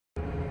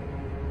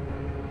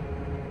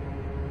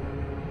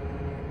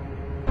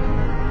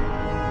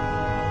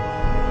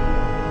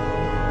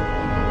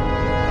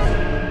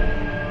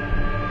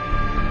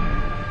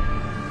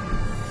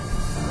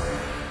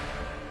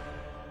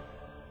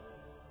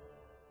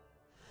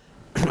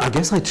I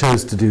guess I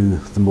chose to do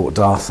the Morte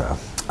D'Arthur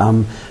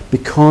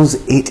because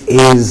it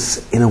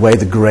is, in a way,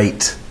 the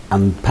great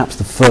and perhaps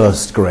the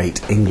first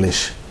great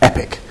English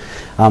epic.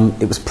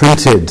 It was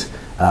printed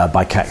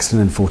by Caxton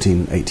in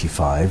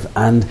 1485,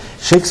 and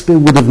Shakespeare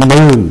would have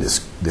known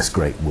this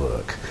great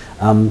work.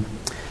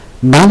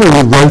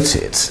 Malory wrote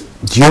it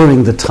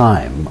during the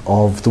time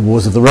of the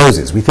Wars of the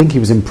Roses. We think he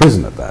was in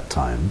prison at that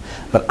time,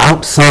 but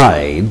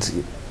outside,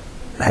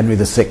 Henry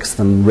VI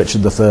and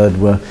Richard III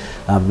were,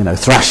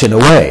 thrashing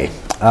away.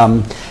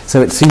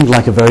 So it seemed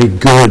like a very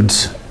good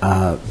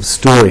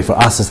story for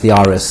us as the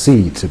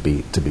RSC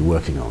to be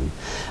working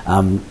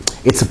on.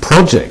 It's a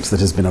project that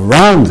has been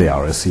around the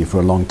RSC for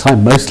a long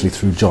time, mostly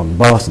through John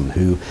Barton,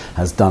 who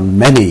has done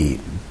many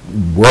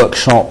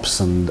workshops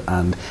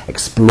and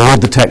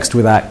explored the text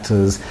with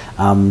actors.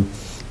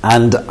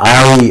 And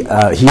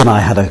he and I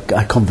had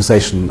a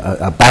conversation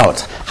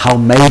about how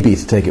maybe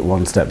to take it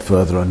one step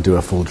further and do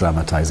a full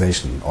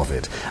dramatization of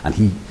it. And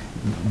he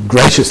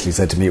graciously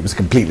said to me it was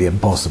completely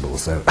impossible,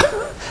 so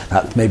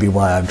that may be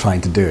why I'm trying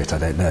to do it, I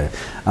don't know.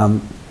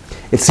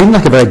 It seemed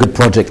like a very good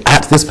project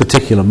at this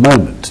particular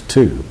moment,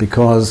 too,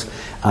 because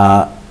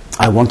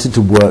I wanted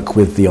to work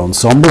with the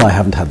ensemble. I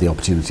haven't had the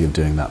opportunity of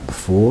doing that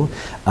before.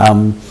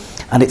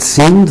 And it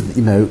seemed,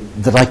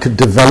 that I could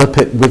develop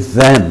it with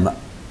them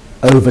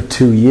over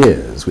 2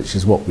 years, which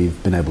is what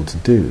we've been able to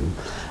do.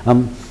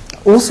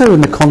 Also in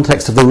the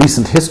context of the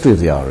recent history of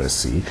the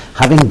RSC,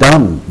 having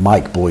done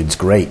Mike Boyd's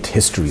great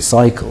history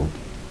cycle,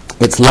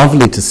 it's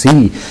lovely to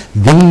see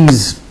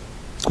this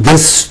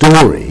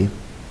story,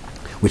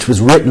 which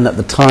was written at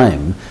the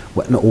time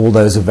when all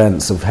those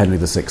events of Henry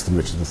VI and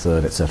Richard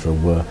III, etc.,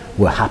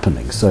 were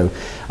happening. So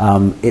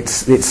it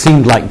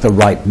seemed like the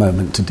right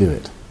moment to do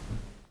it.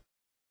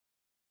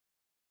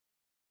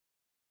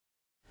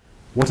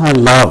 What I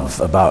love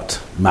about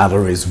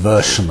Malory's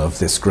version of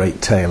this great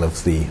tale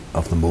of the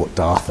Morte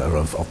D'Arthur,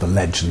 of the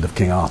legend of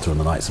King Arthur and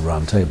the Knights of the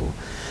Round Table,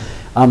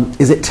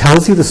 is it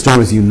tells you the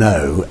stories you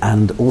know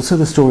and also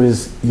the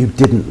stories you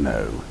didn't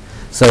know.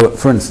 So,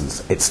 for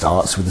instance, it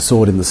starts with the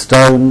sword in the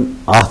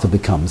stone. Arthur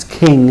becomes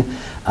king.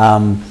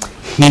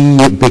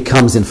 He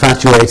becomes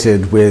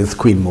infatuated with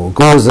Queen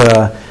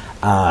Morgawsa.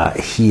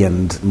 He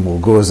and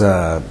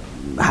Morgawsa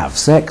have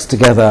sex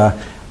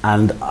together.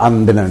 And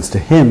unbeknownst to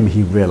him,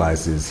 he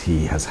realizes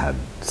he has had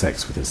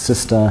sex with his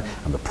sister,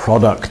 and the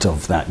product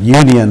of that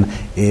union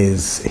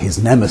is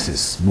his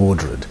nemesis,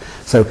 Mordred.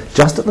 So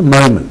just at the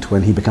moment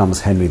when he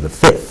becomes Henry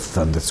V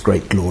and this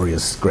great,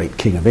 glorious, great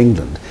King of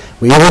England,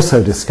 we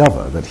also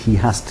discover that he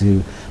has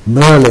to,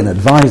 Merlin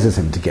advises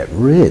him to get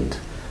rid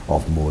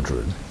of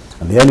Mordred.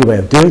 And the only way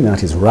of doing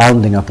that is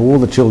rounding up all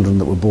the children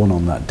that were born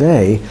on that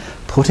day,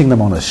 putting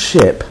them on a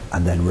ship,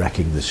 and then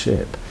wrecking the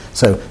ship.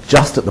 So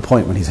just at the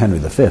point when he's Henry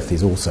V,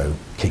 he's also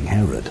King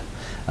Herod.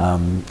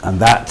 And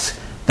that's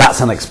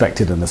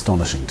unexpected and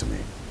astonishing to me.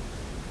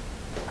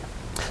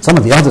 Some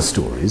of the other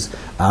stories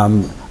are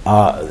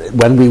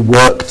when we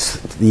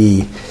worked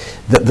the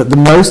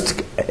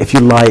most, if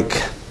you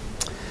like,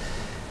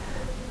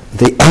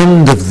 the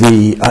end of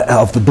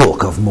the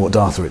book of Morte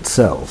D'Arthur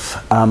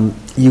itself,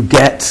 you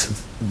get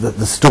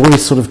the story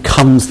sort of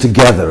comes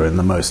together in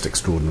the most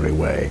extraordinary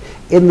way,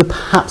 in the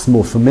perhaps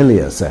more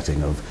familiar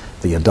setting of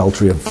the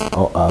adultery of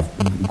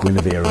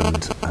Guinevere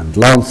and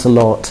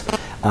Lancelot,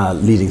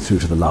 leading through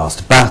to the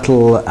last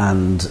battle,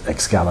 and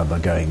Excalibur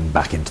going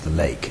back into the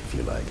lake, if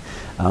you like.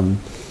 And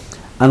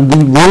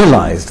we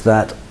realized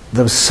that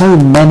there were so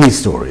many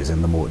stories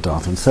in the Morte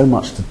D'Arthur and so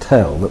much to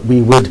tell that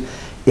we would,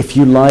 if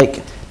you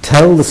like,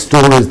 tell the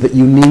stories that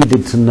you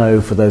needed to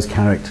know for those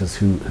characters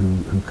who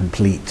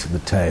complete the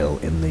tale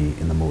in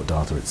the Morte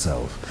D'Arthur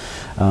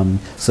itself.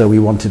 So we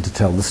wanted to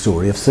tell the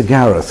story of Sir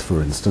Gareth,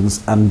 for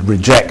instance, and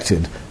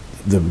rejected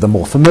the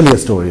more familiar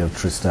story of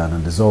Tristan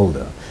and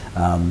Isolde,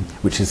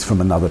 which is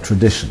from another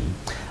tradition.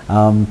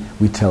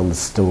 We tell the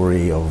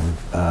story of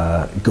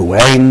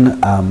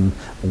Gawain,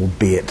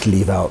 albeit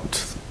leave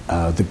out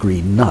the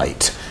Green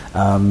Knight,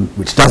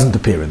 which doesn't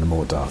appear in the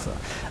Morte D'Arthur.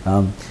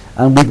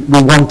 And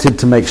we wanted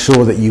to make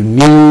sure that you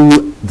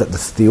knew, that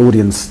the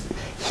audience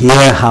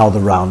hear how the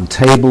Round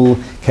Table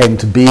came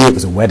to be. It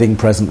was a wedding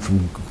present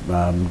from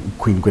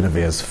Queen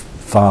Guinevere's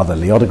father,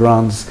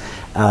 Leodegrance.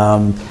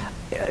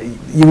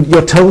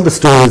 You're told the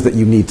stories that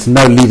you need to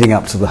know leading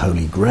up to the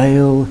Holy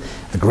Grail.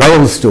 The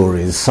Grail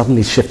stories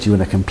suddenly shift you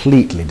in a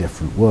completely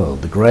different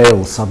world. The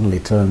Grail suddenly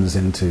turns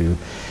into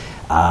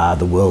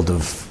the world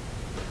of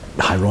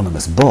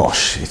Hieronymus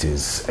Bosch. It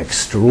is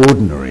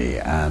extraordinary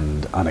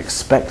and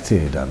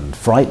unexpected and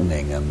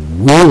frightening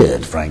and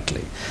weird,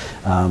 frankly.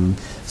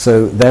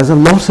 So there's a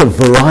lot of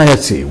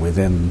variety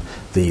within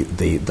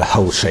the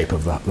whole shape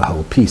of the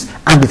whole piece,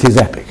 and it is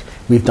epic.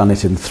 We've done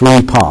it in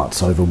 3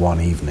 parts over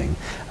one evening,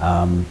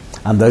 and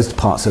those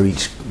parts are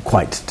each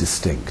quite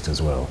distinct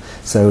as well.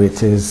 So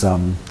it is,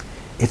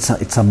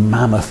 it's a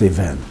mammoth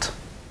event.